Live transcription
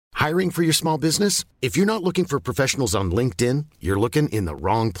Hiring for your small business? If you're not looking for professionals on LinkedIn, you're looking in the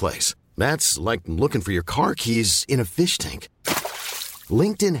wrong place. That's like looking for your car keys in a fish tank.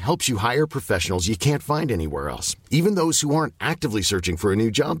 LinkedIn helps you hire professionals you can't find anywhere else, even those who aren't actively searching for a new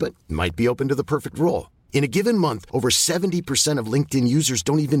job but might be open to the perfect role. In a given month, over 70% of LinkedIn users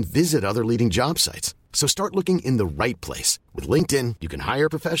don't even visit other leading job sites. So start looking in the right place. With LinkedIn, you can hire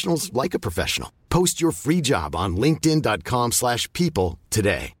professionals like a professional. Post your free job on linkedin.com/people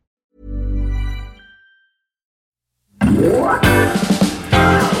today.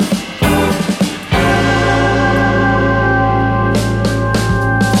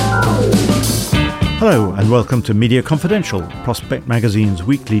 Hello and welcome to Media Confidential, Prospect Magazine's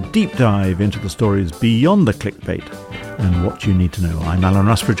weekly deep dive into the stories beyond the clickbait and what you need to know. I'm Alan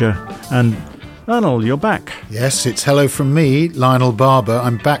Rusbridger, and Lionel, you're back. Yes, it's hello from me, Lionel Barber.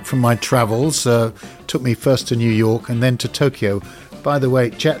 I'm back from my travels. Took me first to New York and then to Tokyo. By the way,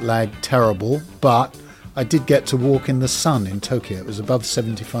 jet lag, terrible, but I did get to walk in the sun in Tokyo. It was above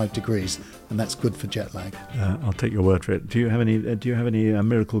 75 degrees, and that's good for jet lag. I'll take your word for it. Do you have any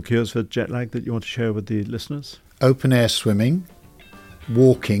miracle cures for jet lag that you want to share with the listeners? Open air swimming,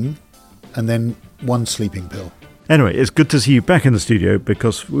 walking, and then one sleeping pill. Anyway, it's good to see you back in the studio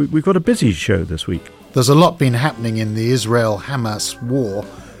because we've got a busy show this week. There's a lot been happening in the Israel-Hamas war,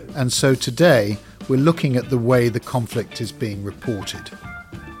 and so today we're looking at the way the conflict is being reported.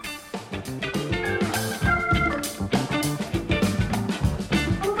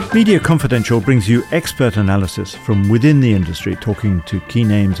 Media Confidential brings you expert analysis from within the industry, talking to key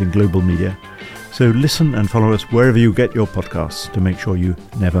names in global media. So listen and follow us wherever you get your podcasts to make sure you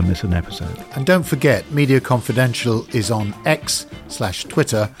never miss an episode. And don't forget, Media Confidential is on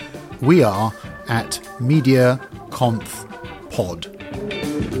X/Twitter. We are at MediaConfPod.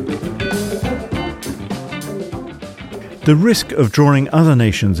 The risk of drawing other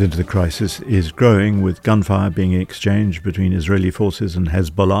nations into the crisis is growing, with gunfire being exchanged between Israeli forces and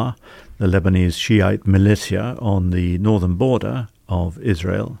Hezbollah, the Lebanese Shiite militia on the northern border of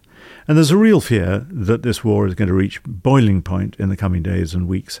Israel. And there's a real fear that this war is going to reach boiling point in the coming days and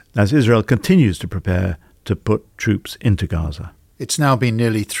weeks as Israel continues to prepare to put troops into Gaza. It's now been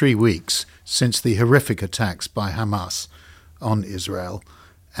nearly 3 weeks since the horrific attacks by Hamas on Israel,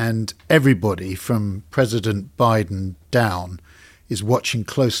 and everybody from President Biden down is watching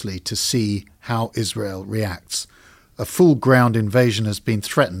closely to see how Israel reacts. A full ground invasion has been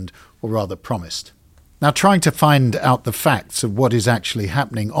threatened, or rather promised. Now, trying to find out the facts of what is actually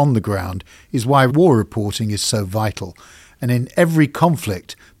happening on the ground is why war reporting is so vital. And in every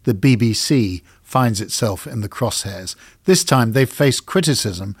conflict, the BBC finds itself in the crosshairs. This time they've faced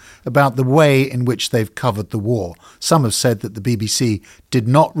criticism about the way in which they've covered the war. Some have said that the BBC did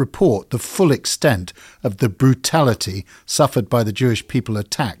not report the full extent of the brutality suffered by the Jewish people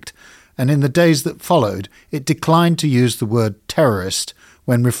attacked. And in the days that followed, it declined to use the word terrorist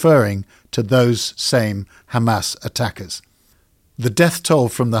when referring to those same Hamas attackers. The death toll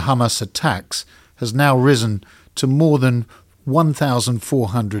from the Hamas attacks has now risen to more than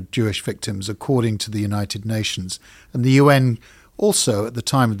 1,400 Jewish victims, according to the United Nations. And the UN also, at the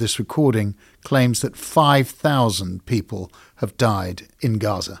time of this recording, claims that 5,000 people have died in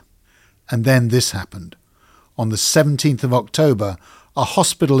Gaza. And then this happened. On the 17th of October, a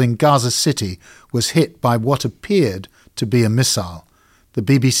hospital in Gaza City was hit by what appeared to be a missile. The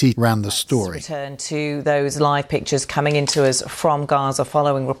BBC ran the story. Let's return to those live pictures coming into us from Gaza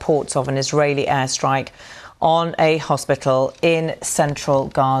following reports of an Israeli airstrike on a hospital in central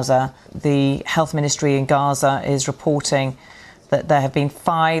Gaza. The health ministry in Gaza is reporting that there have been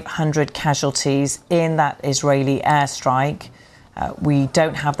 500 casualties in that Israeli airstrike. We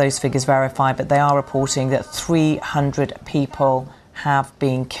don't have those figures verified, but they are reporting that 300 people have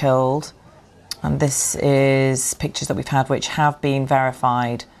been killed. And this is pictures that we've had which have been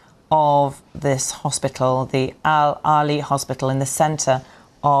verified of this hospital, the Al-Ali Hospital in the centre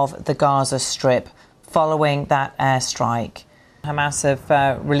of the Gaza Strip, following that airstrike. Hamas have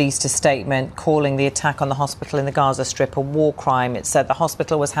released a statement calling the attack on the hospital in the Gaza Strip a war crime. It said the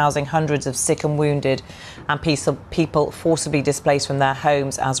hospital was housing hundreds of sick and wounded and people forcibly displaced from their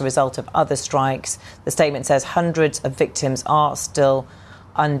homes as a result of other strikes. The statement says hundreds of victims are still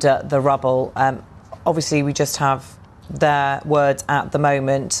under the rubble. Obviously, we just have their words at the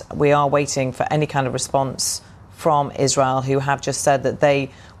moment. We are waiting for any kind of response from Israel, who have just said that they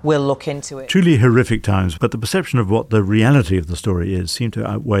will look into it. Truly horrific times, but the perception of what the reality of the story is seemed to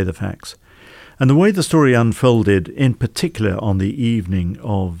outweigh the facts. And the way the story unfolded, in particular on the evening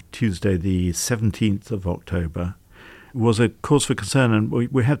of Tuesday, the 17th of October, was a cause for concern. And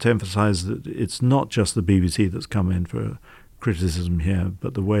we have to emphasise that it's not just the BBC that's come in for criticism here,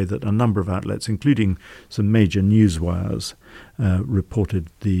 but the way that a number of outlets, including some major news wires, reported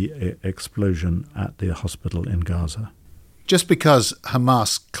the explosion at the hospital in Gaza. Just because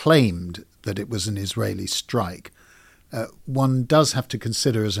Hamas claimed that it was an Israeli strike, one does have to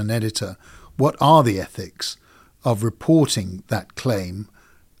consider as an editor, what are the ethics of reporting that claim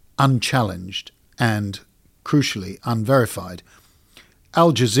unchallenged and, crucially, unverified?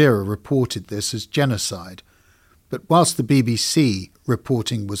 Al Jazeera reported this as genocide, but whilst the BBC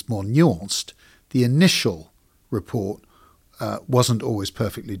reporting was more nuanced, the initial report wasn't always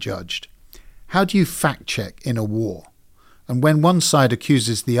perfectly judged. How do you fact-check in a war? And when one side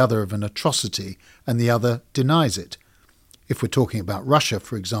accuses the other of an atrocity and the other denies it? If we're talking about Russia,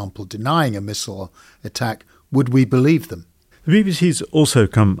 for example, denying a missile attack, would we believe them? The BBC's also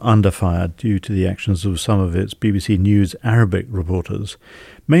come under fire due to the actions of some of its BBC News Arabic reporters,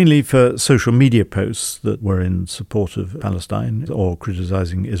 mainly for social media posts that were in support of Palestine or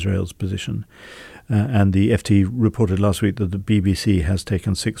criticising Israel's position. And the FT reported last week that the BBC has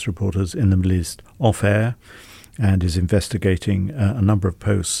taken 6 reporters in the Middle East off air and is investigating a number of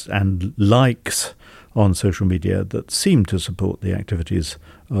posts and likes on social media that seem to support the activities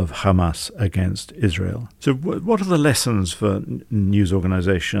of Hamas against Israel. So what are the lessons for news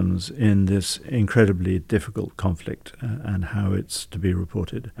organisations in this incredibly difficult conflict and how it's to be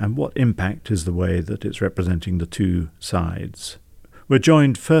reported? And what impact is the way that it's representing the two sides? We're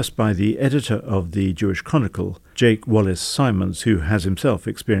joined first by the editor of the Jewish Chronicle, Jake Wallace-Simons, who has himself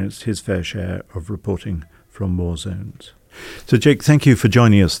experienced his fair share of reporting from war zones. So, Jake, thank you for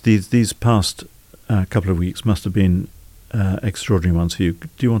joining us. These past couple of weeks must have been extraordinary ones for you. Do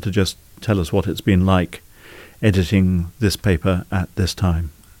you want to just tell us what it's been like editing this paper at this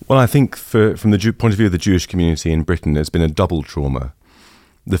time? Well, I think from the point of view of the Jewish community in Britain, there's been a double trauma.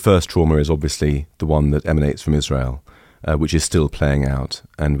 The first trauma is obviously the one that emanates from Israel, which is still playing out,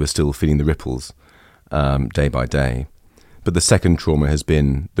 and we're still feeling the ripples day by day. But the second trauma has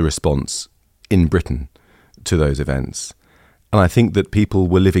been the response in Britain to those events. And I think that people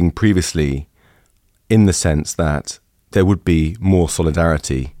were living previously in the sense that there would be more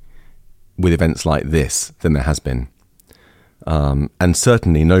solidarity with events like this than there has been. And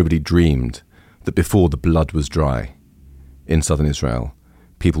certainly nobody dreamed that before the blood was dry in southern Israel,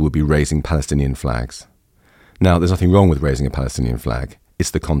 people would be raising Palestinian flags. Now, there's nothing wrong with raising a Palestinian flag.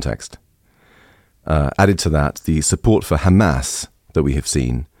 It's the context. Added to that, the support for Hamas that we have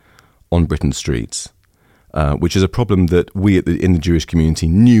seen on Britain's streets, which is a problem that we in the Jewish community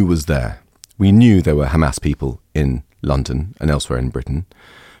knew was there. We knew there were Hamas people in London and elsewhere in Britain,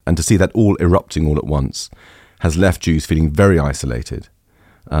 and to see that all erupting all at once has left Jews feeling very isolated,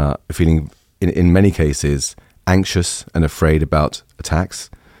 feeling, in many cases, anxious and afraid about attacks.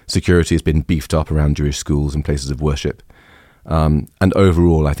 Security has been beefed up around Jewish schools and places of worship. And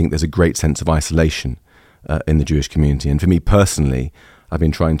overall, I think there's a great sense of isolation in the Jewish community. And for me personally, I've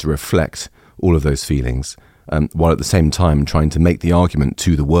been trying to reflect all of those feelings, while at the same time trying to make the argument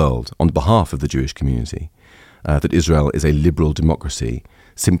to the world on behalf of the Jewish community that Israel is a liberal democracy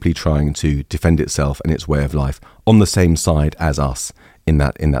simply trying to defend itself and its way of life on the same side as us in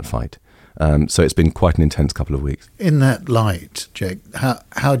that fight. So it's been quite an intense couple of weeks. In that light, Jake,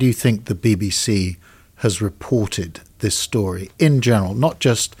 how do you think the BBC has reported this story in general, not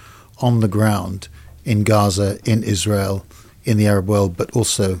just on the ground in Gaza, in Israel, in the Arab world, but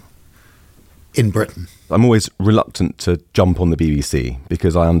also in Britain? I'm always reluctant to jump on the BBC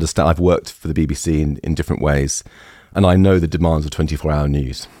because I understand I've worked for the BBC in different ways, and I know the demands of 24-hour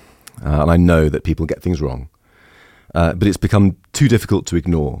news, and I know that people get things wrong. But it's become too difficult to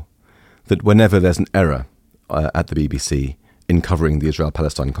ignore that whenever there's an error at the BBC in covering the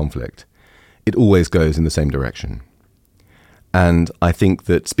Israel-Palestine conflict, it always goes in the same direction. And I think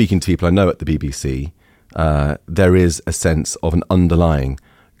that speaking to people I know at the BBC, there is a sense of an underlying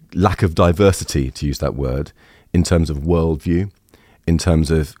lack of diversity, to use that word, in terms of worldview, in terms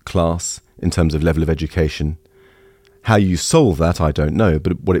of class, in terms of level of education. How you solve that, I don't know,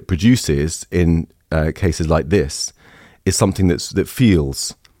 but what it produces in cases like this is something that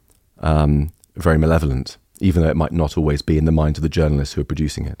feels very malevolent, even though it might not always be in the minds of the journalists who are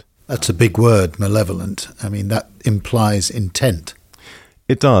producing it. That's a big word, malevolent. I mean, that implies intent.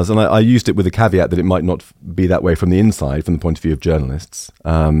 It does, and I used it with a caveat that it might not be that way from the inside, from the point of view of journalists.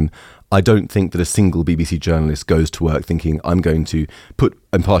 I don't think that a single BBC journalist goes to work thinking, I'm going to put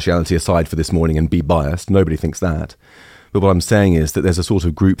impartiality aside for this morning and be biased. Nobody thinks that. But what I'm saying is that there's a sort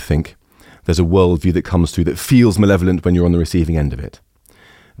of groupthink. There's a worldview that comes through that feels malevolent when you're on the receiving end of it.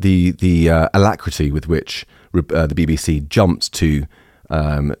 The alacrity with which the BBC jumped to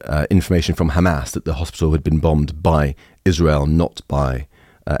information from Hamas that the hospital had been bombed by Israel, not by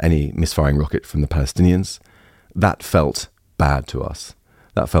any misfiring rocket from the Palestinians. That felt bad to us.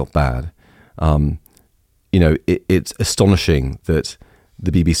 That felt bad. It's astonishing that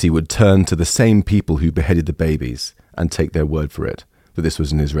the BBC would turn to the same people who beheaded the babies and take their word for it, that this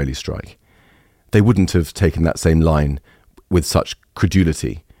was an Israeli strike. They wouldn't have taken that same line with such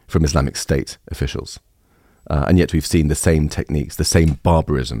credulity from Islamic State officials. And yet we've seen the same techniques, the same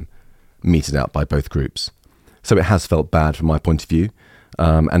barbarism meted out by both groups. So it has felt bad from my point of view,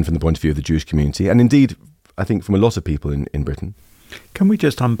 and from the point of view of the Jewish community, and indeed, I think, from a lot of people in Britain. Can we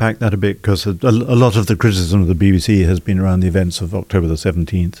just unpack that a bit? Because a lot of the criticism of the BBC has been around the events of October the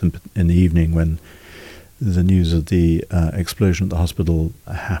 17th in the evening when the news of the explosion at the hospital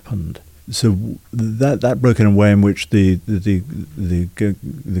happened. So that broke in a way in which the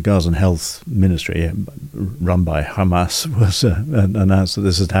Gazan Health Ministry, run by Hamas, was announced that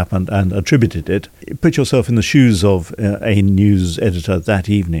this had happened and attributed it. Put yourself in the shoes of a news editor that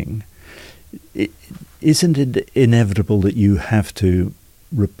evening. Isn't it inevitable that you have to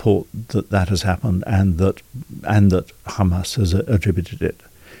report that has happened and that Hamas has attributed it?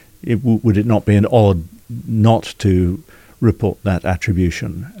 Would it not be an odd not to report that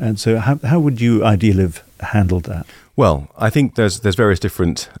attribution? And so how would you ideally have handled that? Well, I think there's various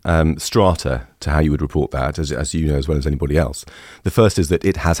different strata to how you would report that, as you know as well as anybody else. The first is that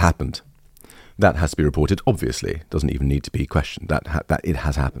it has happened. That has to be reported, obviously. It doesn't even need to be questioned, that it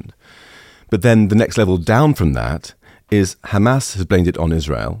has happened. But then the next level down from that is Hamas has blamed it on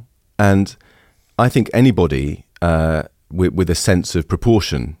Israel. And I think anybody with a sense of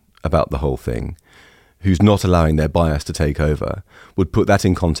proportion about the whole thing, who's not allowing their bias to take over, would put that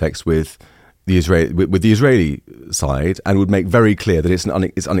in context with the Israeli side and would make very clear that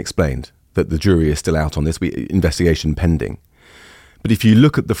it's unexplained, that the jury is still out on this, investigation pending. But if you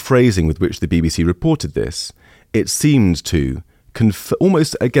look at the phrasing with which the BBC reported this, it seemed to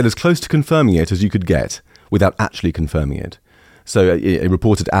almost get as close to confirming it as you could get without actually confirming it. So it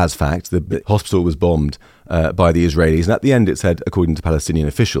reported as fact the hospital was bombed by the Israelis, and at the end it said, according to Palestinian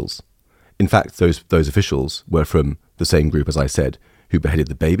officials. In fact, those officials were from the same group, as I said, who beheaded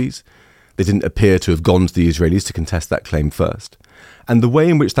the babies. They didn't appear to have gone to the Israelis to contest that claim first. And the way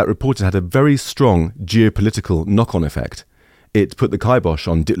in which that reported had a very strong geopolitical knock-on effect. It put the kibosh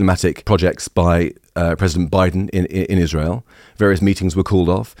on diplomatic projects by President Biden in Israel. Various meetings were called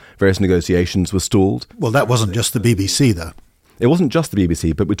off. Various negotiations were stalled. Well, that wasn't just the BBC, though. It wasn't just the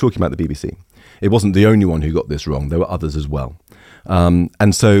BBC, but we're talking about the BBC. It wasn't the only one who got this wrong. There were others as well.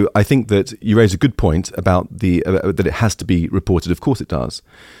 And so I think that you raise a good point about that it has to be reported. Of course it does.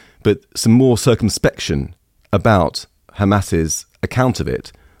 But some more circumspection about Hamas's account of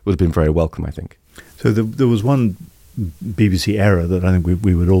it would have been very welcome, I think. So there was one BBC error that I think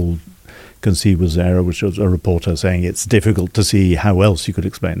we would all concede was an error, which was a reporter saying it's difficult to see how else you could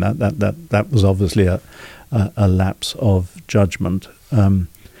explain that. That was obviously a lapse of judgment.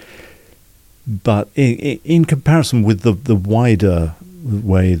 But in comparison with the wider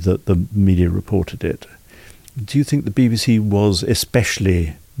way that the media reported it, do you think the BBC was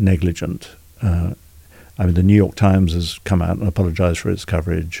especially negligent? I mean, the New York Times has come out and apologised for its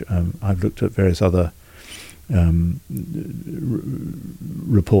coverage. I've looked at various other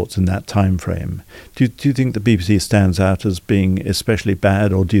reports in that time frame. Do you think the BBC stands out as being especially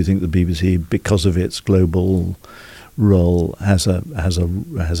bad, or do you think the BBC, because of its global role, has a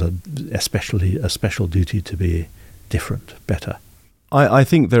special duty to be different, better? I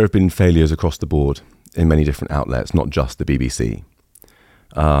think there have been failures across the board in many different outlets, not just the BBC.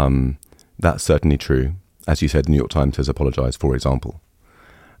 That's certainly true. As you said, the New York Times has apologised, for example.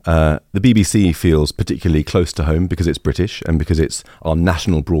 The BBC feels particularly close to home because it's British and because it's our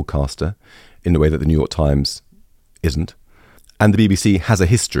national broadcaster in the way that the New York Times isn't. And the BBC has a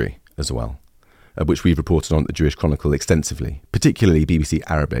history as well, which we've reported on at the Jewish Chronicle extensively, particularly BBC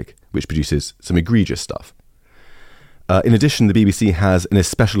Arabic, which produces some egregious stuff. In addition, the BBC has an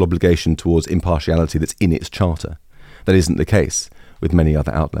especial obligation towards impartiality that's in its charter. That isn't the case with many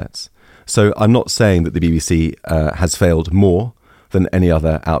other outlets. So I'm not saying that the BBC has failed more than any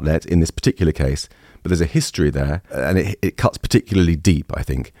other outlet in this particular case, but there's a history there, and it cuts particularly deep, I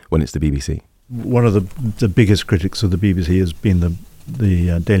think, when it's the BBC. One of the biggest critics of the BBC has been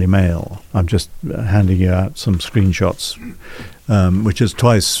the Daily Mail. I'm just handing you out some screenshots, which has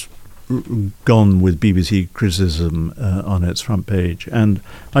twice gone with BBC criticism on its front page. And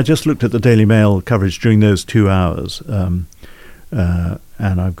I just looked at the Daily Mail coverage during those 2 hours,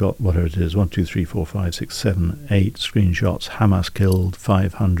 and I've got, whatever it is, 1, 2, 3, 4, 5, 6, 7, 8 screenshots. Hamas killed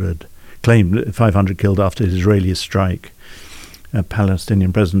 500, claimed 500 killed after Israeli strike.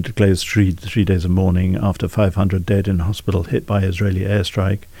 Palestinian president declares 3 days of mourning after 500 dead in a hospital hit by Israeli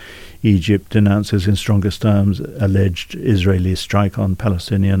airstrike. Egypt denounces in strongest terms alleged Israeli strike on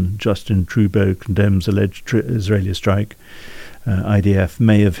Palestinian. Justin Trudeau condemns alleged Israeli strike. IDF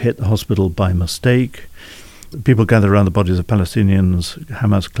may have hit the hospital by mistake. People gather around the bodies of Palestinians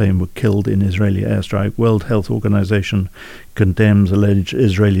Hamas claim were killed in Israeli airstrike. World Health Organization condemns alleged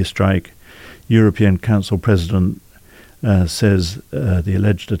Israeli strike. European Council President says the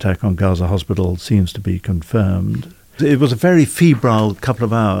alleged attack on Gaza hospital seems to be confirmed. It was a very febrile couple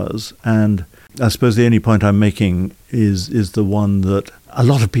of hours, and I suppose the only point I'm making is the one that a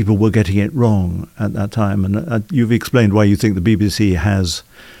lot of people were getting it wrong at that time. And you've explained why you think the BBC has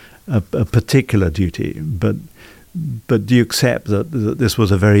a particular duty, but do you accept that this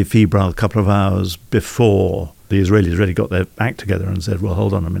was a very febrile couple of hours before the Israelis really got their act together and said, well,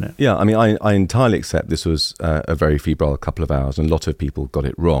 hold on a minute? Yeah, I mean, I entirely accept this was a very febrile couple of hours, and a lot of people got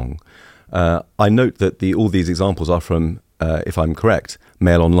it wrong. I note that all these examples are from, if I'm correct,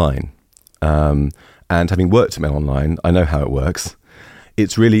 Mail Online. And having worked at Mail Online, I know how it works.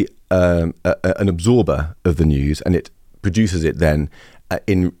 It's really an absorber of the news, and it produces it then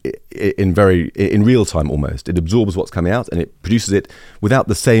in real time almost. It absorbs what's coming out, and it produces it without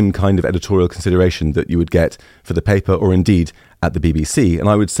the same kind of editorial consideration that you would get for the paper or indeed at the BBC. And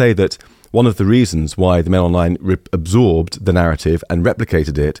I would say that one of the reasons why the Mail Online absorbed the narrative and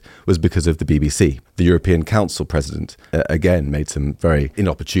replicated it was because of the BBC. The European Council President, again, made some very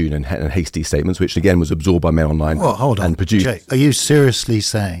inopportune and hasty statements, which again was absorbed by Mail Online. Well, hold on, and produced. Jay, are you seriously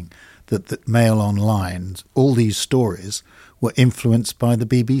saying that Mail Online, all these stories, were influenced by the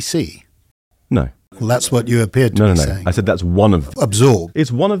BBC? No. Well, that's what you appeared to be saying. I said that's one of... Absorbed.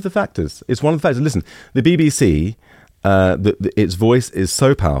 It's one of the factors. Listen, the BBC, its voice is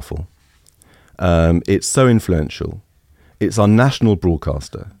so powerful. It's so influential. It's our national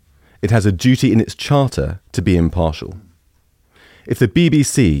broadcaster. It has a duty in its charter to be impartial. If the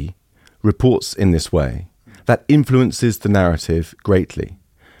BBC reports in this way, that influences the narrative greatly.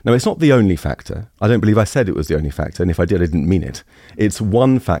 Now, it's not the only factor. I don't believe I said it was the only factor, and if I did, I didn't mean it. It's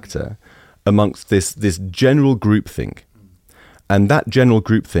one factor amongst this general groupthink. And that general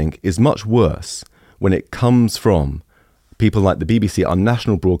groupthink is much worse when it comes from people like the BBC, our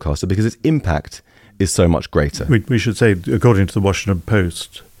national broadcaster, because its impact is so much greater. We should say, according to the Washington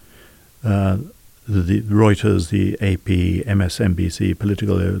Post, the Reuters, the AP, MSNBC,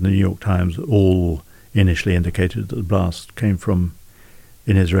 Politico, the New York Times all initially indicated that the blast came from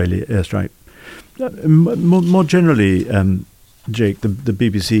an Israeli airstrike. More generally, Jake, the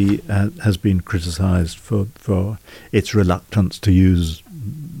BBC has been criticised for its reluctance to use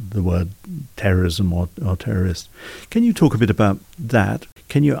the word terrorism or terrorist. Can you talk a bit about that?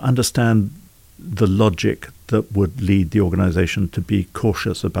 Can you understand the logic that would lead the organisation to be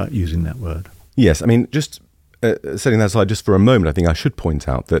cautious about using that word? Yes, I mean, just setting that aside just for a moment, I think I should point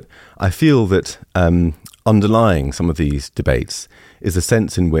out that I feel that underlying some of these debates is a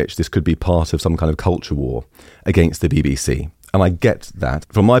sense in which this could be part of some kind of culture war against the BBC. And I get that.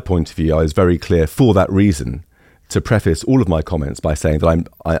 From my point of view, I was very clear for that reason to preface all of my comments by saying that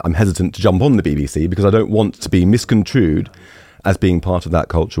I'm hesitant to jump on the BBC because I don't want to be misconstrued as being part of that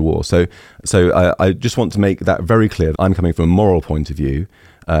culture war. So I just want to make that very clear. I'm coming from a moral point of view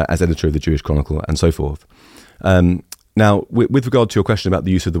as editor of the Jewish Chronicle and so forth. Now, with regard to your question about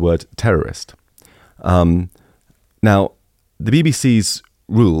the use of the word terrorist, now, the BBC's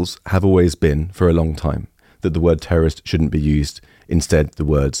rules have always been, for a long time, that the word terrorist shouldn't be used. Instead, the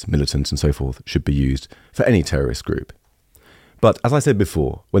words militant and so forth should be used for any terrorist group. But as I said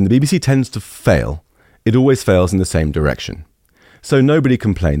before, when the BBC tends to fail, it always fails in the same direction. So nobody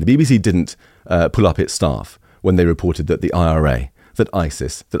complained. The BBC didn't pull up its staff when they reported that the IRA, that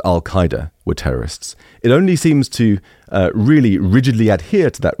ISIS, that Al-Qaeda were terrorists. It only seems to really rigidly adhere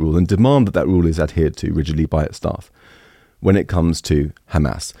to that rule and demand that that rule is adhered to rigidly by its staff when it comes to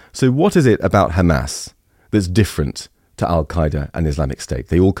Hamas. So what is it about Hamas that's different to Al-Qaeda and Islamic State?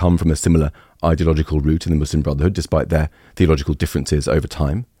 They all come from a similar ideological root in the Muslim Brotherhood, despite their theological differences over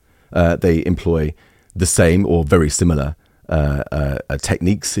time. They employ the same or very similar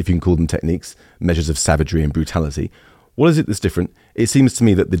techniques, if you can call them techniques, measures of savagery and brutality. What is it that's different? It seems to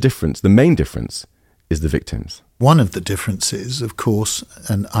me that the main difference, is the victims. One of the differences, of course,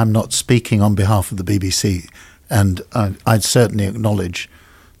 and I'm not speaking on behalf of the BBC, and I'd certainly acknowledge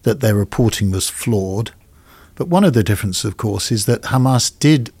that their reporting was flawed, but one of the differences, of course, is that Hamas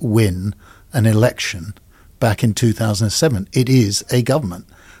did win an election back in 2007. It is a government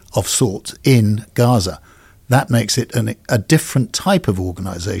of sorts in Gaza. That makes it a different type of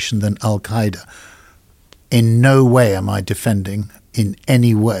organisation than Al-Qaeda. in no way am I defending in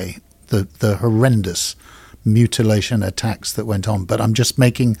any way the horrendous mutilation attacks that went on, but I'm just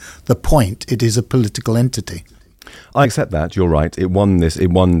making the point it is a political entity. I accept that, you're right. It won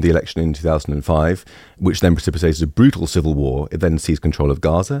the election in 2005, which then precipitated a brutal civil war. It then seized control of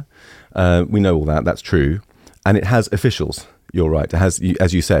Gaza. We know all that, that's true. And it has officials, you're right. It has,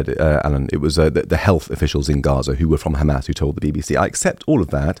 as you said, Alan, it was the health officials in Gaza who were from Hamas who told the BBC. I accept all of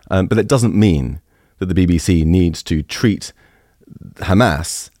that, but it doesn't mean that the BBC needs to treat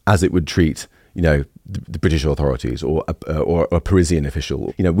Hamas as it would treat, the British authorities or a Parisian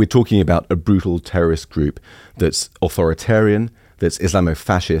official. We're talking about a brutal terrorist group that's authoritarian, that's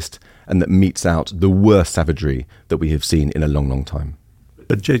Islamofascist, and that metes out the worst savagery that we have seen in a long, long time.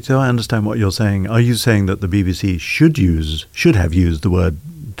 But Jake, do I understand what you're saying? Are you saying that the BBC should have used the word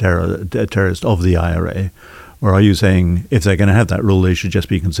terrorist of the IRA? Or are you saying if they're going to have that rule, they should just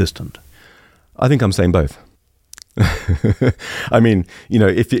be consistent? I think I'm saying both. I mean,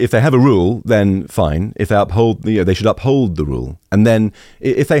 if they have a rule, then fine. If they uphold, they should uphold the rule. And then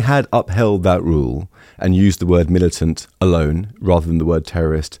if they had upheld that rule and used the word militant alone rather than the word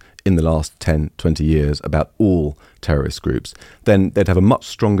terrorist in the last 10, 20 years about all terrorist groups, then they'd have a much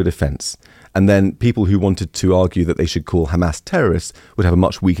stronger defence. And then people who wanted to argue that they should call Hamas terrorists would have a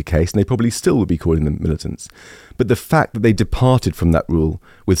much weaker case, and they probably still would be calling them militants. But the fact that they departed from that rule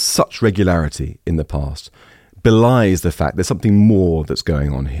with such regularity in the past belies the fact there's something more that's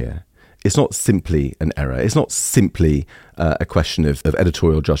going on here. It's not simply an error. It's not simply a question of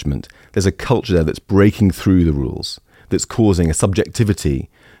editorial judgment. There's a culture there that's breaking through the rules, that's causing a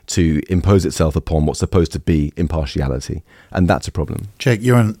subjectivity to impose itself upon what's supposed to be impartiality. And that's a problem. Jake,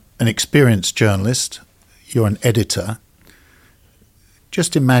 you're an experienced journalist. You're an editor.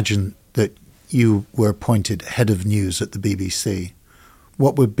 Just imagine that you were appointed head of news at the BBC.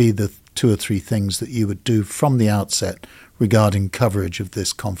 What would be the 2 or 3 things that you would do from the outset regarding coverage of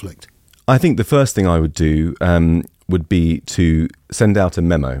this conflict? I think the first thing I would do would be to send out a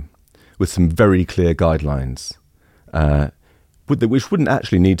memo with some very clear guidelines, which wouldn't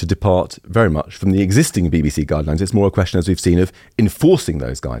actually need to depart very much from the existing BBC guidelines. It's more a question, as we've seen, of enforcing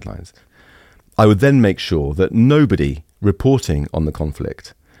those guidelines. I would then make sure that nobody reporting on the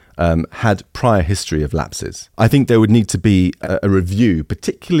conflict had prior history of lapses. I think there would need to be a review,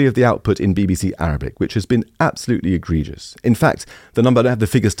 particularly of the output in BBC Arabic, which has been absolutely egregious. In fact, I don't have the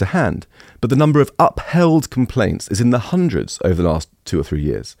figures to hand, but the number of upheld complaints is in the hundreds over the last 2 or 3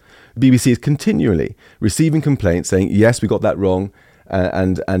 years. The BBC is continually receiving complaints saying, yes, we got that wrong,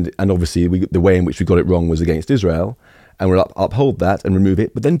 and obviously the way in which we got it wrong was against Israel, and we'll uphold that and remove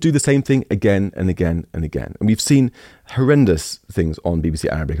it, but then do the same thing again and again and again. And we've seen horrendous things on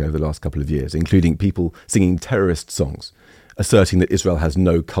BBC Arabic over the last couple of years, including people singing terrorist songs, asserting that Israel has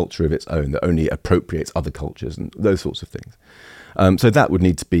no culture of its own, that only appropriates other cultures and those sorts of things. So that would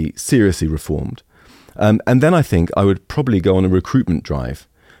need to be seriously reformed. And then I think I would probably go on a recruitment drive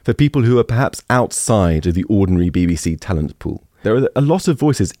for people who are perhaps outside of the ordinary BBC talent pool. There are a lot of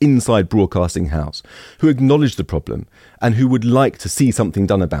voices inside Broadcasting House who acknowledge the problem and who would like to see something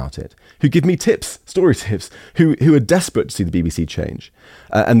done about it, who give me tips, story tips, who are desperate to see the BBC change.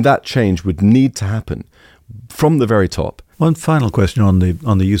 And that change would need to happen from the very top. One final question on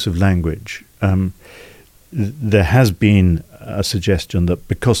the use of language. There has been a suggestion that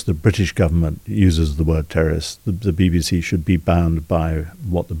because the British government uses the word terrorist, the BBC should be bound by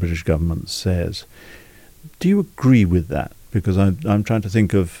what the British government says. Do you agree with that? Because I'm trying to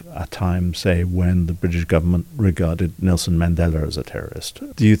think of a time, say, when the British government regarded Nelson Mandela as a terrorist.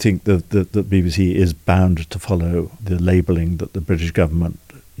 Do you think that the BBC is bound to follow the labelling that the British government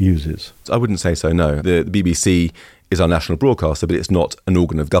uses? I wouldn't say so, no. The BBC is our national broadcaster, but it's not an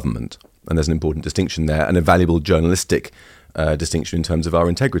organ of government. And there's an important distinction there, and a valuable journalistic distinction in terms of our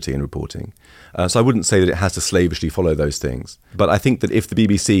integrity in reporting. So I wouldn't say that it has to slavishly follow those things. But I think that if the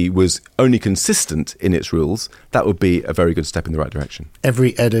BBC was only consistent in its rules, that would be a very good step in the right direction.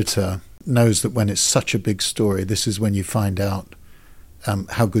 Every editor knows that when it's such a big story, this is when you find out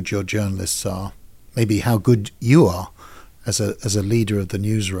how good your journalists are, maybe how good you are as a leader of the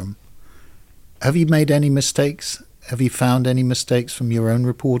newsroom. Have you made any mistakes? Have you found any mistakes from your own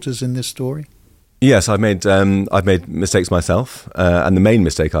reporters in this story? Yes, I've made mistakes myself, and the main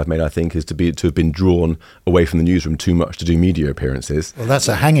mistake I've made, I think, is to have been drawn away from the newsroom too much to do media appearances. Well, that's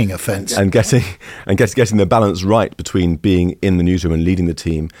a hanging offence. And getting the balance right between being in the newsroom and leading the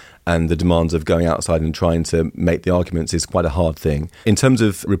team, and the demands of going outside and trying to make the arguments is quite a hard thing. In terms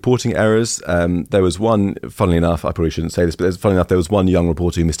of reporting errors, there was one, funnily enough, I probably shouldn't say this, but funnily enough, there was one young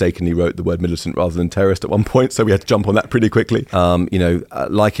reporter who mistakenly wrote the word militant rather than terrorist at one point, so we had to jump on that pretty quickly.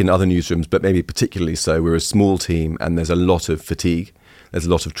 Like in other newsrooms, but maybe particularly so, we're a small team and there's a lot of fatigue, there's a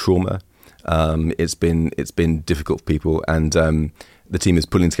lot of trauma. It's been difficult for people, and the team is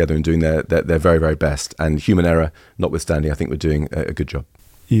pulling together and doing their very, very best. And human error notwithstanding, I think we're doing a good job.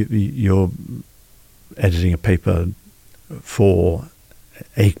 You're editing a paper for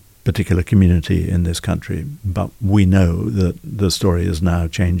a particular community in this country, but we know that the story is now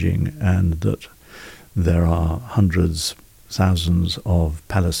changing and that there are hundreds, thousands of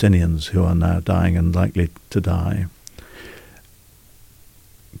Palestinians who are now dying and likely to die.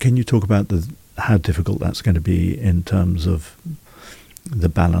 Can you talk about how difficult that's going to be in terms of the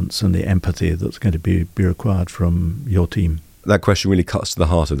balance and the empathy that's going to be required from your team? That question really cuts to the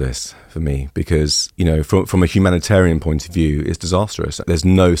heart of this for me because, from a humanitarian point of view, it's disastrous. There's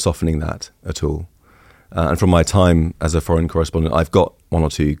no softening that at all. And from my time as a foreign correspondent, I've got one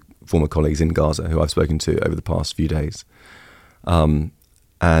or two former colleagues in Gaza who I've spoken to over the past few days. And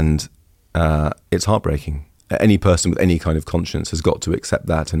it's heartbreaking. Any person with any kind of conscience has got to accept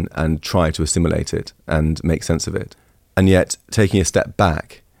that and try to assimilate it and make sense of it. And yet, taking a step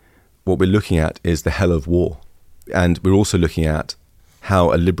back, what we're looking at is the hell of war. And we're also looking at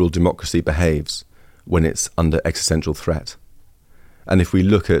how a liberal democracy behaves when it's under existential threat. And if we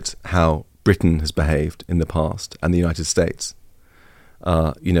look at how Britain has behaved in the past and the United States,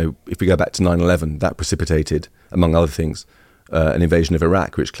 if we go back to 9/11, that precipitated, among other things, an invasion of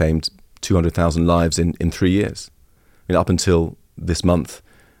Iraq, which claimed 200,000 lives in 3 years. Up until this month,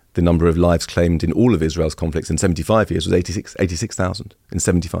 the number of lives claimed in all of Israel's conflicts in 75 years was 86,000 in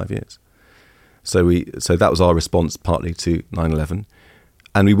 75 years. So that was our response partly to 9/11.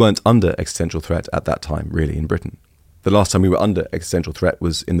 And we weren't under existential threat at that time, really, in Britain. The last time we were under existential threat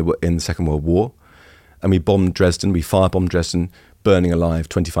was in the Second World War. And we bombed Dresden, we firebombed Dresden, burning alive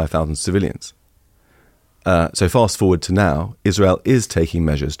 25,000 civilians. So fast forward to now, Israel is taking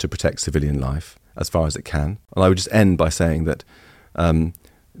measures to protect civilian life as far as it can. And I would just end by saying that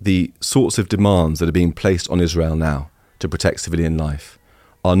the sorts of demands that are being placed on Israel now to protect civilian life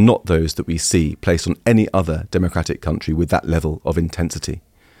are not those that we see placed on any other democratic country with that level of intensity.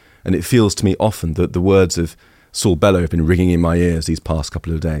 And it feels to me often that the words of Saul Bellow have been ringing in my ears these past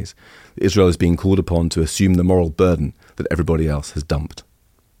couple of days. Israel is being called upon to assume the moral burden that everybody else has dumped.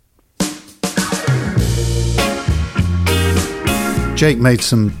 Jake made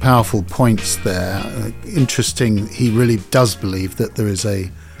some powerful points there. Interesting, he really does believe that there is a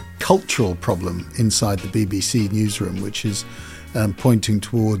cultural problem inside the BBC newsroom, which is pointing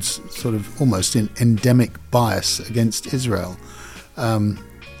towards sort of almost an endemic bias against Israel.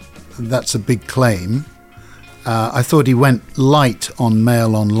 That's a big claim. I thought he went light on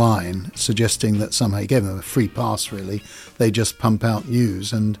Mail Online, suggesting that somehow he gave them a free pass, really. They just pump out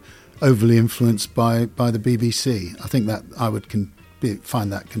news and overly influenced by the BBC. I think that I would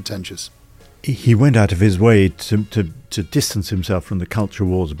find that contentious. He went out of his way to distance himself from the culture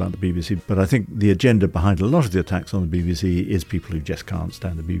wars about the BBC, but I think the agenda behind a lot of the attacks on the BBC is people who just can't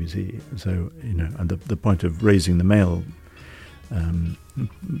stand the BBC. So, and the point of raising the Mail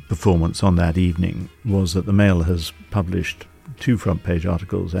performance on that evening was that the Mail has published 2 front-page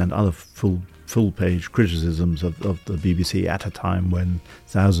articles and other full-page criticisms of the BBC at a time when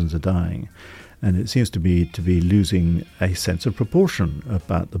thousands are dying. And it seems to be losing a sense of proportion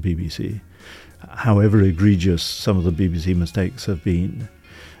about the BBC. However egregious some of the BBC mistakes have been,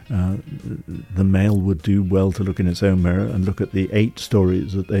 the Mail would do well to look in its own mirror and look at the 8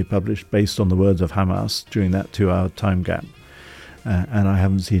 stories that they published based on the words of Hamas during that 2-hour time gap. And I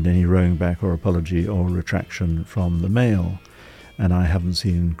haven't seen any rowing back or apology or retraction from the Mail. And I haven't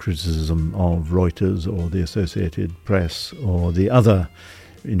seen criticism of Reuters or the Associated Press or the other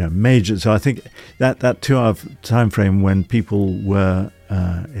major. So I think that 2-hour time frame when people were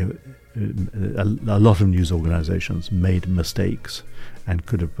a lot of news organisations made mistakes and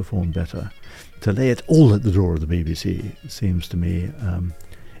could have performed better. To lay it all at the door of the BBC seems to me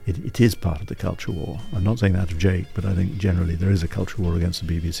it is part of the culture war. I'm not saying that of Jake, but I think generally there is a culture war against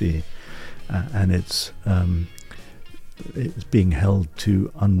the BBC, and it's being held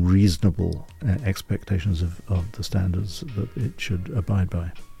to unreasonable expectations of the standards that it should abide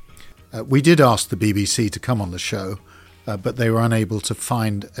by. We did ask the BBC to come on the show, but they were unable to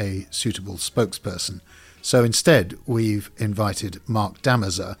find a suitable spokesperson. So instead, we've invited Mark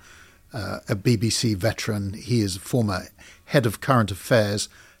Damazer, a BBC veteran. He is a former head of current affairs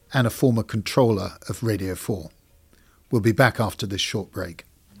and a former controller of Radio 4. We'll be back after this short break.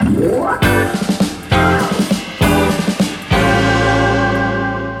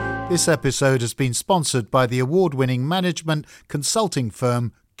 This episode has been sponsored by the award-winning management consulting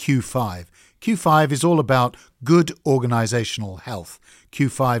firm Q5. Q5 is all about good organisational health.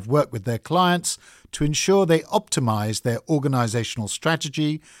 Q5 work with their clients to ensure they optimise their organisational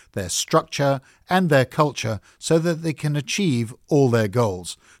strategy, their structure and their culture so that they can achieve all their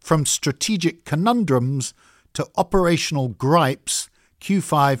goals. From strategic conundrums to operational gripes,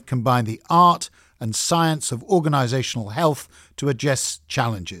 Q5 combine the art and science of organisational health to address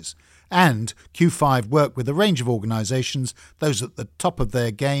challenges. And Q5 work with a range of organisations, those at the top of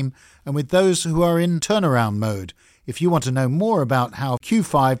their game, and with those who are in turnaround mode. If you want to know more about how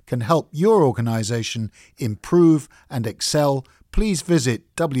Q5 can help your organisation improve and excel, please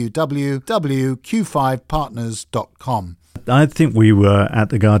visit www.q5partners.com. I think we were, at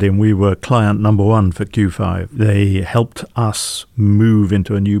The Guardian, we were client number one for Q5. They helped us move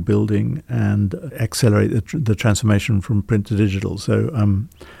into a new building and accelerate the transformation from print to digital. So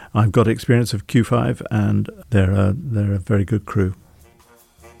I've got experience of Q5 and they're a very good crew.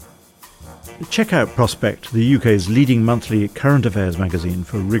 Check out Prospect, the UK's leading monthly current affairs magazine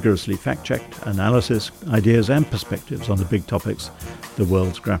for rigorously fact-checked analysis, ideas and perspectives on the big topics the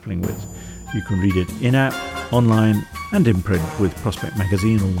world's grappling with. You can read it in-app, online and in print with Prospect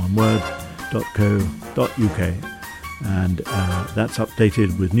Magazine, all one word, .co.uk. And that's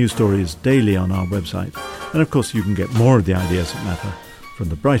updated with news stories daily on our website. And of course you can get more of the ideas that matter from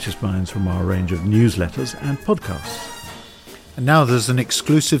the brightest minds from our range of newsletters and podcasts. And now there's an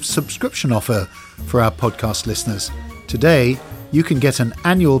exclusive subscription offer for our podcast listeners. Today, you can get an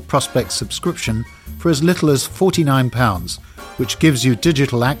annual Prospect subscription for as little as £49, which gives you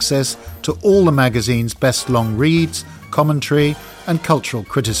digital access to all the magazine's best long reads, commentary and cultural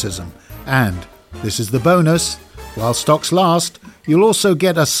criticism. And this is the bonus, while stocks last, you'll also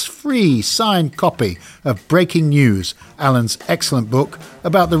get a free signed copy of Breaking News, Alan's excellent book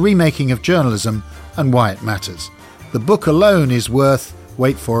about the remaking of journalism and why it matters. The book alone is worth,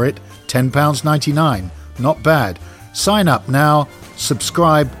 wait for it, £10.99. Not bad. Sign up now.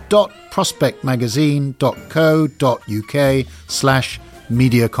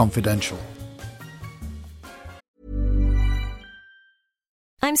 subscribe.prospectmagazine.co.uk/Media Confidential.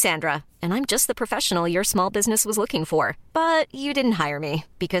 I'm Sandra, and I'm just the professional your small business was looking for. But you didn't hire me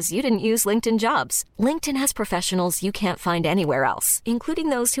because you didn't use LinkedIn Jobs. LinkedIn has professionals you can't find anywhere else, including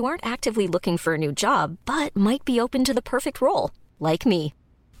those who aren't actively looking for a new job, but might be open to the perfect role, like me.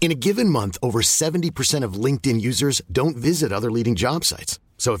 In a given month, over 70% of LinkedIn users don't visit other leading job sites.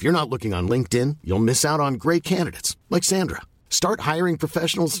 So if you're not looking on LinkedIn, you'll miss out on great candidates like Sandra. Start hiring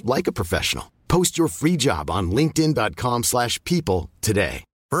professionals like a professional. Post your free job on linkedin.com/people today.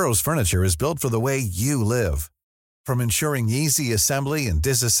 Burrow's furniture is built for the way you live. From ensuring easy assembly and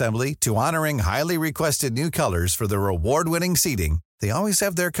disassembly to honoring highly requested new colors for their award-winning seating, they always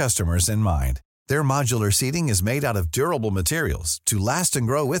have their customers in mind. Their modular seating is made out of durable materials to last and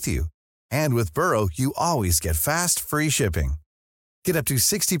grow with you. And with Burrow, you always get fast, free shipping. Get up to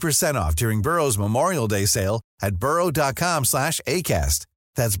 60% off during Burrow's Memorial Day sale at burrow.com/ACAST.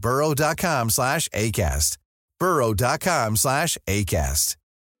 That's burrow.com/ACAST. burrow.com/ACAST.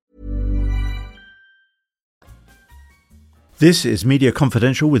 This is Media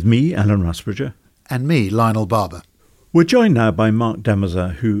Confidential with me, Alan Rusbridger. And me, Lionel Barber. We're joined now by Mark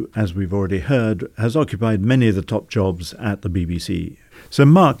Demezer, who, as we've already heard, has occupied many of the top jobs at the BBC. So,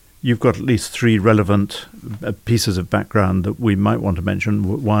 Mark, you've got at least three relevant pieces of background that we might want to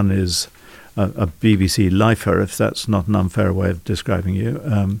mention. One is a BBC lifer, if that's not an unfair way of describing you.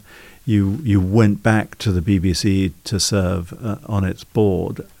 You went back to the BBC to serve on its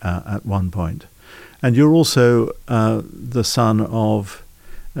board at one point. And you're also the son of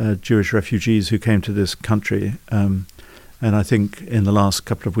Jewish refugees who came to this country. And I think in the last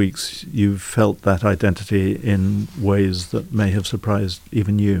couple of weeks, you've felt that identity in ways that may have surprised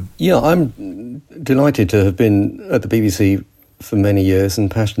even you. Yeah, I'm delighted to have been at the BBC for many years and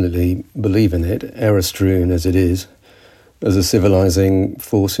passionately believe in it, error-strewn as it is, as a civilising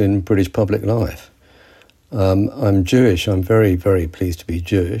force in British public life. I'm Jewish. I'm very, very pleased to be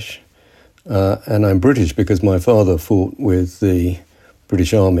Jewish. And I'm British because my father fought with the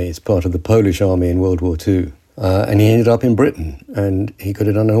British Army as part of the Polish Army in World War II. And he ended up in Britain, and he could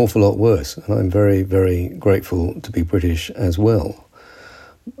have done an awful lot worse. And I'm very, very grateful to be British as well.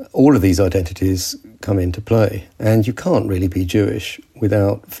 All of these identities come into play, and you can't really be Jewish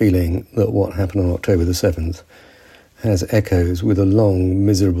without feeling that what happened on October the 7th has echoes with a long,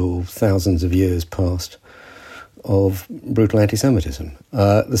 miserable, thousands of years past of brutal anti-Semitism.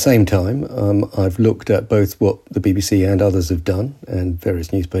 At the same time, I've looked at both what the BBC and others have done, and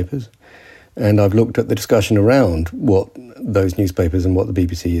various newspapers, and I've looked at the discussion around what those newspapers and what the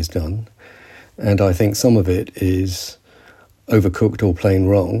BBC has done, and I think some of it is overcooked or plain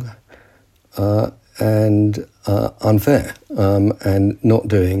wrong, and unfair, and not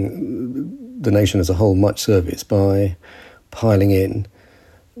doing the nation as a whole much service by piling in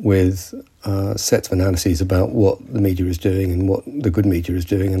with sets of analyses about what the media is doing and what the good media is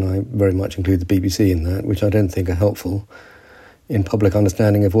doing, and I very much include the BBC in that, which I don't think are helpful in public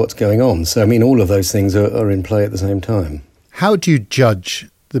understanding of what's going on. So, I mean, all of those things are in play at the same time. How do you judge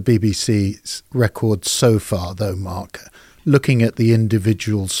the BBC's record so far, though, Mark? Looking at the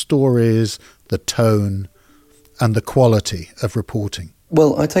individual stories, the tone, and the quality of reporting.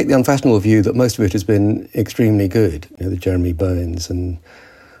 Well, I take the unfashionable view that most of it has been extremely good. You know, the Jeremy Bowens and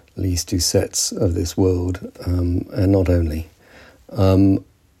Lee Doucet's of this world, and not only, are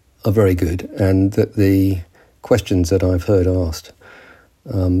very good, and that the questions that I've heard asked,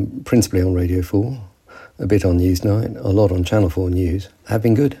 principally on Radio 4, a bit on Newsnight, a lot on Channel 4 News, have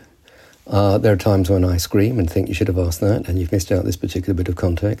been good. There are times when I scream and think you should have asked that, and you've missed out this particular bit of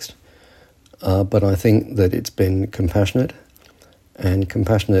context. But I think that it's been compassionate, and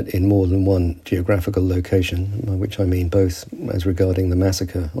compassionate in more than one geographical location, by which I mean both as regarding the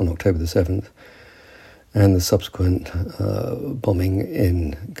massacre on October the 7th and the subsequent bombing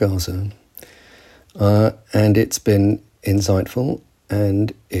in Gaza. And it's been insightful,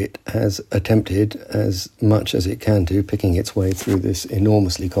 and it has attempted as much as it can do, picking its way through this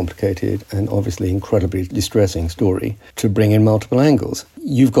enormously complicated and obviously incredibly distressing story, to bring in multiple angles.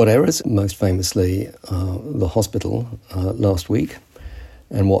 You've got errors, most famously the hospital last week,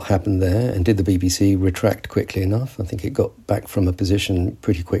 and what happened there, and did the BBC retract quickly enough? I think it got back from a position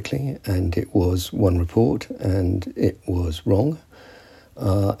pretty quickly, and it was one report, and it was wrong.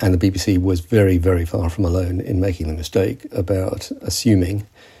 And the BBC was very, very far from alone in making the mistake about assuming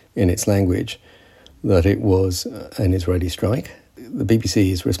in its language that it was an Israeli strike. The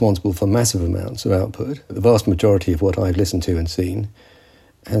BBC is responsible for massive amounts of output. The vast majority of what I've listened to and seen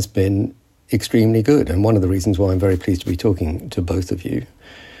has been extremely good. And one of the reasons why I'm very pleased to be talking to both of you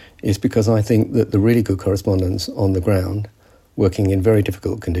is because I think that the really good correspondents on the ground, working in very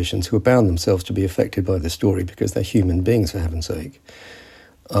difficult conditions, who have bound themselves to be affected by the story because they're human beings, for heaven's sake,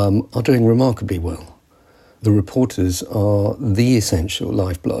 are doing remarkably well. The reporters are the essential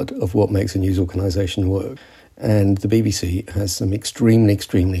lifeblood of what makes a news organisation work. And the BBC has some extremely,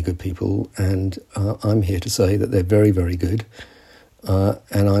 extremely good people, and I'm here to say that they're very, very good, and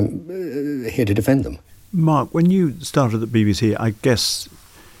I'm here to defend them. Mark, when you started at the BBC, I guess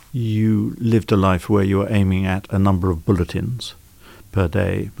you lived a life where you were aiming at a number of bulletins per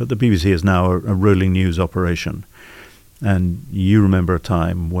day, but the BBC is now a rolling news operation. And you remember a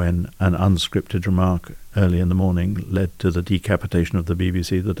time when an unscripted remark early in the morning led to the decapitation of the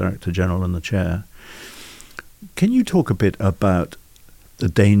BBC, the Director General and the Chair. Can you talk a bit about the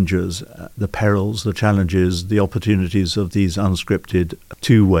dangers, the perils, the challenges, the opportunities of these unscripted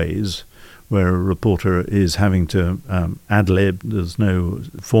two ways, where a reporter is having to ad-lib, there's no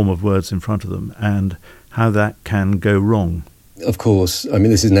form of words in front of them, and how that can go wrong? Of course, I mean,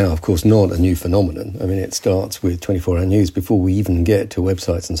 this is now, of course, not a new phenomenon. I mean, it starts with 24-hour news before we even get to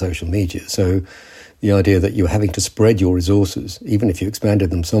websites and social media. So the idea that you're having to spread your resources, even if you expanded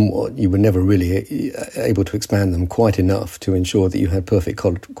them somewhat, you were never really able to expand them quite enough to ensure that you had perfect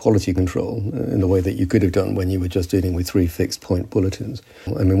quality control in the way that you could have done when you were just dealing with 3 fixed-point bulletins.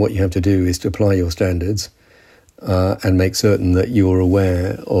 I mean, what you have to do is to apply your standards and make certain that you're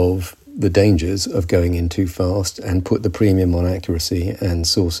aware of the dangers of going in too fast, and put the premium on accuracy and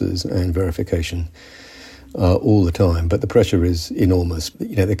sources and verification all the time. But the pressure is enormous.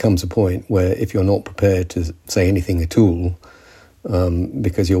 You know, there comes a point where if you're not prepared to say anything at all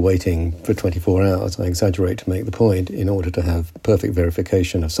because you're waiting for 24 hours, I exaggerate to make the point, in order to have perfect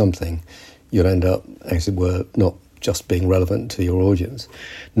verification of something, you'll end up, as it were, not just being relevant to your audience.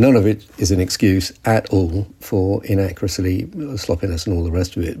 None of it is an excuse at all for inaccuracy, sloppiness and all the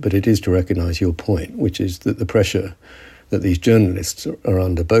rest of it, but it is to recognise your point, which is that the pressure that these journalists are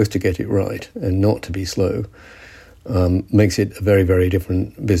under, both to get it right and not to be slow, makes it a very, very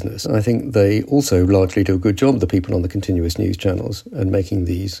different business. I think they also largely do a good job, the people on the continuous news channels, and making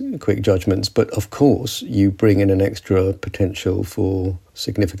these quick judgments. But of course, you bring in an extra potential for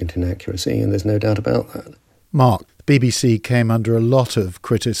significant inaccuracy, and there's no doubt about that. Mark, the BBC came under a lot of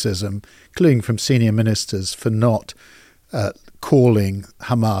criticism, including from senior ministers, for not calling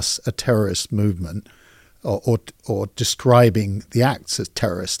Hamas a terrorist movement or describing the acts as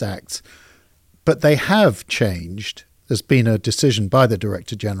terrorist acts. But they have changed. There's been a decision by the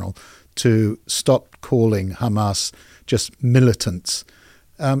Director General to stop calling Hamas just militants.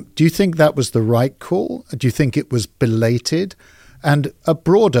 Do you think that was the right call? Do you think it was belated? And a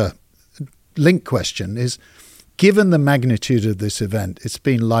broader link question is, given the magnitude of this event, it's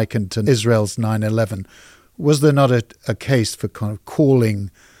been likened to Israel's 9/11. Was there not a case for kind of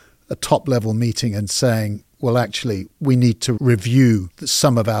calling a top-level meeting and saying, well, actually, we need to review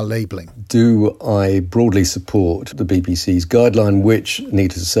some of our labelling? Do I broadly support the BBC's guideline, which,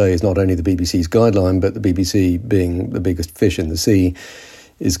 needless to say, is not only the BBC's guideline, but the BBC, being the biggest fish in the sea,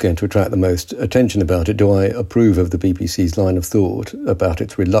 is going to attract the most attention about it? Do I approve of the BBC's line of thought about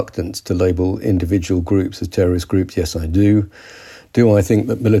its reluctance to label individual groups as terrorist groups? Yes, I do. Do I think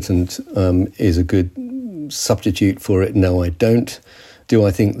that militant is a good substitute for it? No, I don't. Do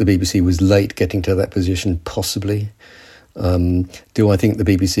I think the BBC was late getting to that position? Possibly. Do I think the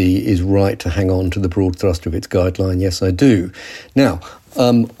BBC is right to hang on to the broad thrust of its guideline? Yes, I do. Now,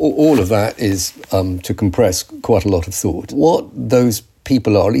 all of that is to compress quite a lot of thought. What those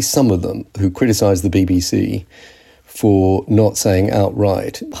people are, at least some of them, who criticise the BBC for not saying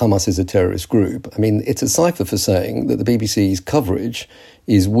outright Hamas is a terrorist group, I mean, it's a cipher for saying that the BBC's coverage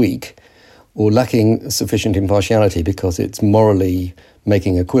is weak or lacking sufficient impartiality because it's morally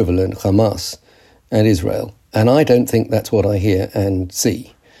making equivalent Hamas and Israel. And I don't think that's what I hear and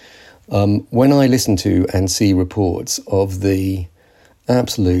see. When I listen to and see reports of the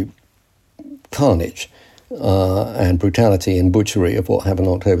absolute carnage and brutality and butchery of what happened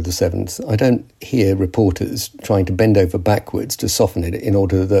on October the 7th, I don't hear reporters trying to bend over backwards to soften it in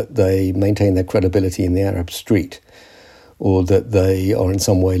order that they maintain their credibility in the Arab street, or that they are in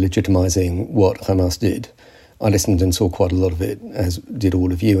some way legitimising what Hamas did. I listened and saw quite a lot of it, as did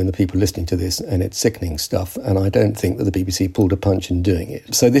all of you and the people listening to this, and it's sickening stuff, and I don't think that the BBC pulled a punch in doing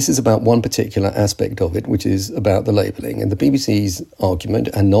it. So this is about one particular aspect of it, which is about the labelling. And the BBC's argument,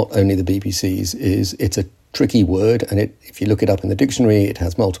 and not only the BBC's, is it's a tricky word, and if you look it up in the dictionary, it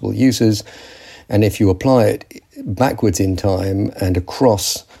has multiple uses, and if you apply it backwards in time and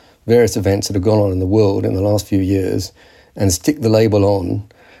across various events that have gone on in the world in the last few years, and stick the label on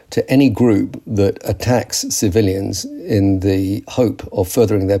to any group that attacks civilians in the hope of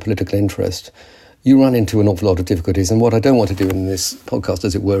furthering their political interest, you run into an awful lot of difficulties. And what I don't want to do in this podcast,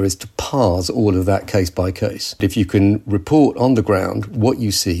 as it were, is to parse all of that case by case. If you can report on the ground what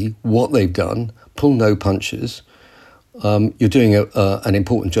you see, what they've done, pull no punches, you're doing an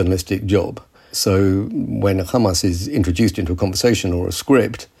important journalistic job. So when Hamas is introduced into a conversation or a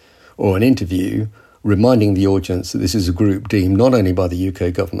script or an interview, reminding the audience that this is a group deemed not only by the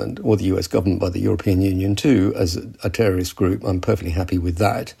UK government or the US government, but the European Union too, as a terrorist group, I'm perfectly happy with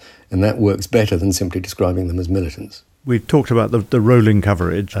that. And that works better than simply describing them as militants. We've talked about the rolling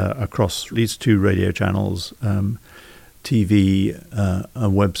coverage across at least 2 radio channels, TV, a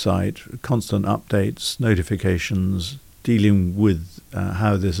website, constant updates, notifications, dealing with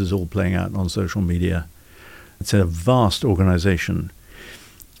how this is all playing out on social media. It's a vast organisation.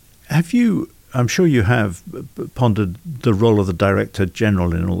 I'm sure you have pondered the role of the Director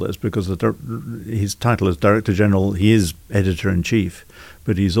General in all this, because his title is Director General. He is Editor-in-Chief,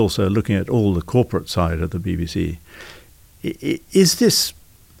 but he's also looking at all the corporate side of the BBC. Is this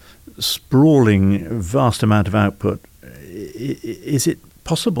sprawling, vast amount of output, is it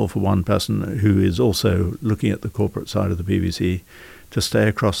possible for one person who is also looking at the corporate side of the BBC to stay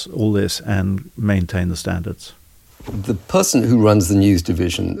across all this and maintain the standards? The person who runs the news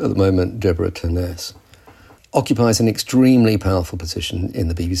division at the moment, Deborah Turness, occupies an extremely powerful position in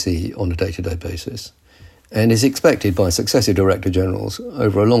the BBC on a day-to-day basis and is expected by successive Director Generals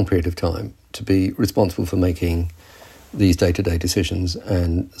over a long period of time to be responsible for making these day-to-day decisions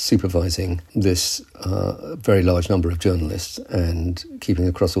and supervising this very large number of journalists and keeping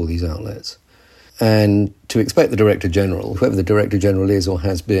across all these outlets. And to expect the Director General, whoever the Director General is or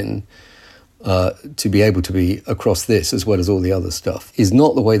has been, to be able to be across this as well as all the other stuff is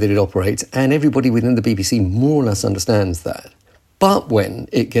not the way that it operates, and everybody within the BBC more or less understands that. But when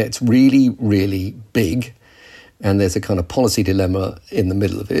it gets really, really big and there's a kind of policy dilemma in the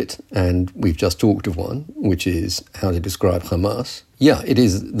middle of it, and we've just talked of one, which is how to describe Hamas. Yeah, it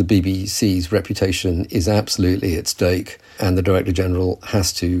is the BBC's reputation is absolutely at stake, and the Director General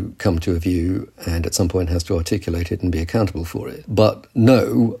has to come to a view and at some point has to articulate it and be accountable for it. But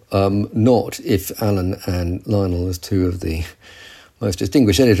no, not if Alan and Lionel, as 2 of the most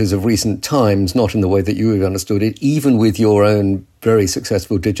distinguished editors of recent times, not in the way that you have understood it, even with your own very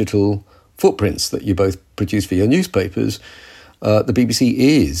successful digital footprints that you both produce for your newspapers, The BBC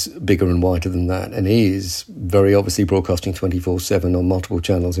is bigger and wider than that and is very obviously broadcasting 24/7 on multiple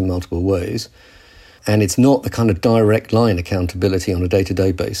channels in multiple ways. And it's not the kind of direct line accountability on a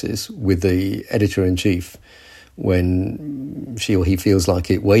day-to-day basis with the editor-in-chief when she or he feels like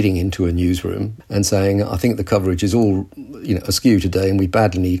it, wading into a newsroom and saying, I think the coverage is all askew today and we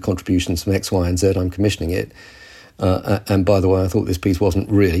badly need contributions from X, Y and Z, I'm commissioning it. And by the way, I thought this piece wasn't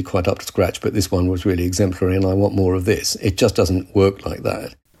really quite up to scratch, but this one was really exemplary and I want more of this. It just doesn't work like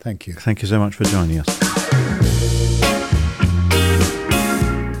that. Thank you. Thank you so much for joining us.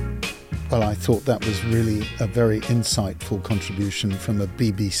 Well, I thought that was really a very insightful contribution from a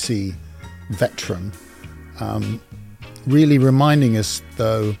BBC veteran, really reminding us,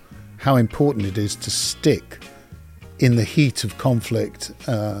 though, how important it is to stick in the heat of conflict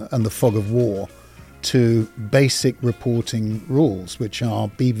and the fog of war to basic reporting rules, which are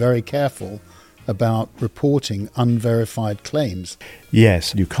be very careful about reporting unverified claims.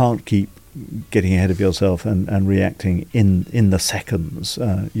 Yes, you can't keep getting ahead of yourself and reacting in the seconds.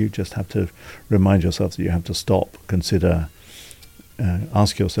 You just have to remind yourself that you have to stop, consider,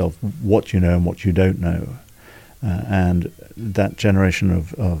 ask yourself what you know and what you don't know. And that generation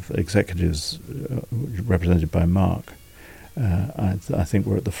of executives represented by Mark, I think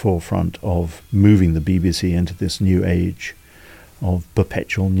we're at the forefront of moving the BBC into this new age of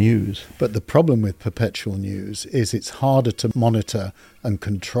perpetual news. But the problem with perpetual news is it's harder to monitor and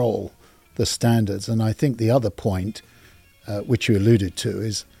control the standards. And I think the other point, which you alluded to,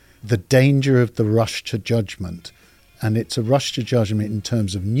 is the danger of the rush to judgment. And it's a rush to judgment in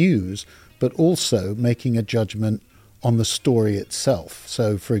terms of news, but also making a judgment on the story itself.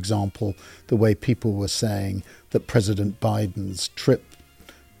 So, for example, the way people were saying that President Biden's trip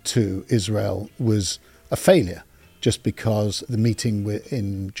to Israel was a failure just because the meeting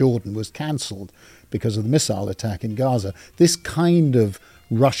in Jordan was cancelled because of the missile attack in Gaza. This kind of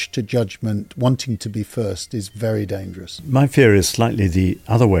rush to judgment, wanting to be first, is very dangerous. My fear is slightly the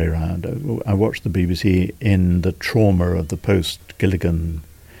other way around. I watched the BBC in the trauma of the post-Gilligan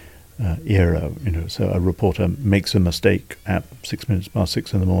era. So a reporter makes a mistake at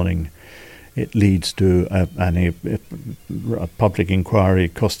 6:06 in the morning. It leads to a public inquiry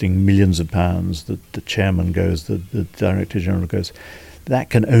costing millions of pounds. The chairman goes, the director general goes.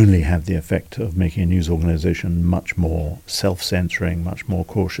 That can only have the effect of making a news organisation much more self-censoring, much more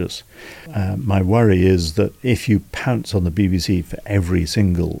cautious. My worry is that if you pounce on the BBC for every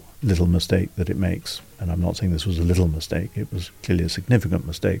single little mistake that it makes, and I'm not saying this was a little mistake, it was clearly a significant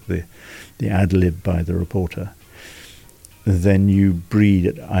mistake, the ad-lib by the reporter, then you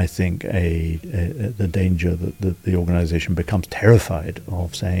breed, I think, the danger that the organisation becomes terrified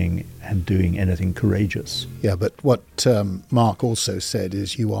of saying and doing anything courageous. Yeah, but what Mark also said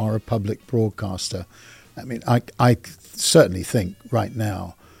is you are a public broadcaster. I mean, I certainly think right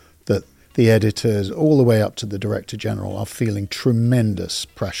now that the editors, all the way up to the Director General, are feeling tremendous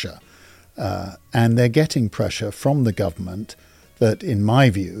pressure. And they're getting pressure from the government that, in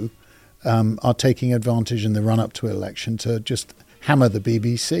my view, are taking advantage in the run-up to election to just hammer the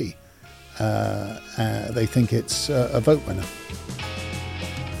BBC. They think it's a vote winner.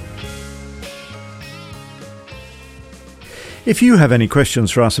 If you have any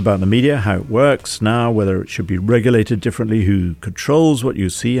questions for us about the media, how it works now, whether it should be regulated differently, who controls what you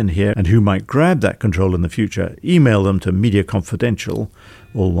see and hear, and who might grab that control in the future, email them to mediaconfidential,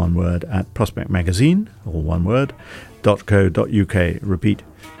 all one word, at prospectmagazine, all one word, .co.uk. Repeat,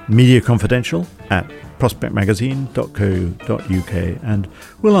 mediaconfidential at prospectmagazine.co.uk, and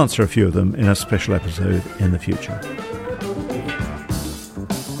we'll answer a few of them in a special episode in the future.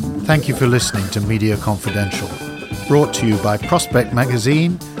 Thank you for listening to Media Confidential, brought to you by Prospect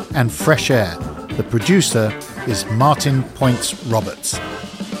Magazine and Fresh Air. The producer is Martin Points Roberts.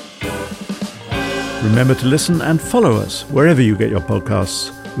 Remember to listen and follow us wherever you get your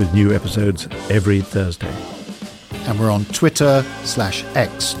podcasts, with new episodes every Thursday. And we're on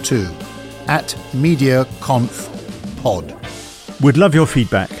Twitter/X too, at MediaConfPod. We'd love your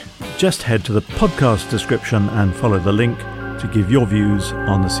feedback. Just head to the podcast description and follow the link to give your views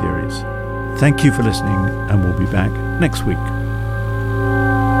on the series. Thank you for listening, and we'll be back next week.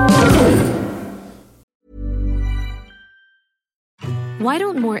 Why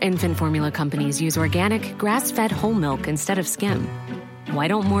don't more infant formula companies use organic, grass-fed whole milk instead of skim? Why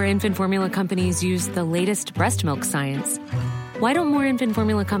don't more infant formula companies use the latest breast milk science? Why don't more infant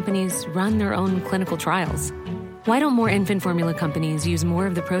formula companies run their own clinical trials? Why don't more infant formula companies use more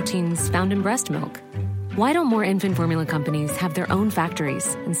of the proteins found in breast milk? Why don't more infant formula companies have their own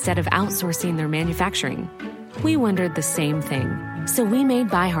factories instead of outsourcing their manufacturing? We wondered the same thing. So we made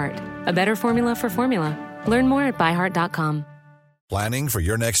ByHeart, a better formula for formula. Learn more at byheart.com. Planning for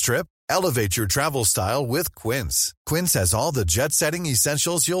your next trip? Elevate your travel style with Quince. Quince has all the jet-setting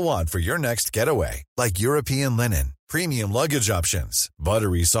essentials you'll want for your next getaway, like European linen, premium luggage options,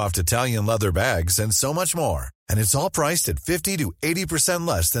 buttery soft Italian leather bags, and so much more. And it's all priced at 50 to 80%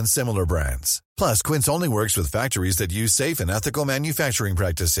 less than similar brands. Plus, Quince only works with factories that use safe and ethical manufacturing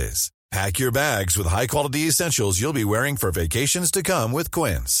practices. Pack your bags with high-quality essentials you'll be wearing for vacations to come with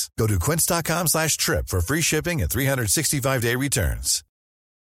Quince. Go to quince.com/trip for free shipping and 365-day returns.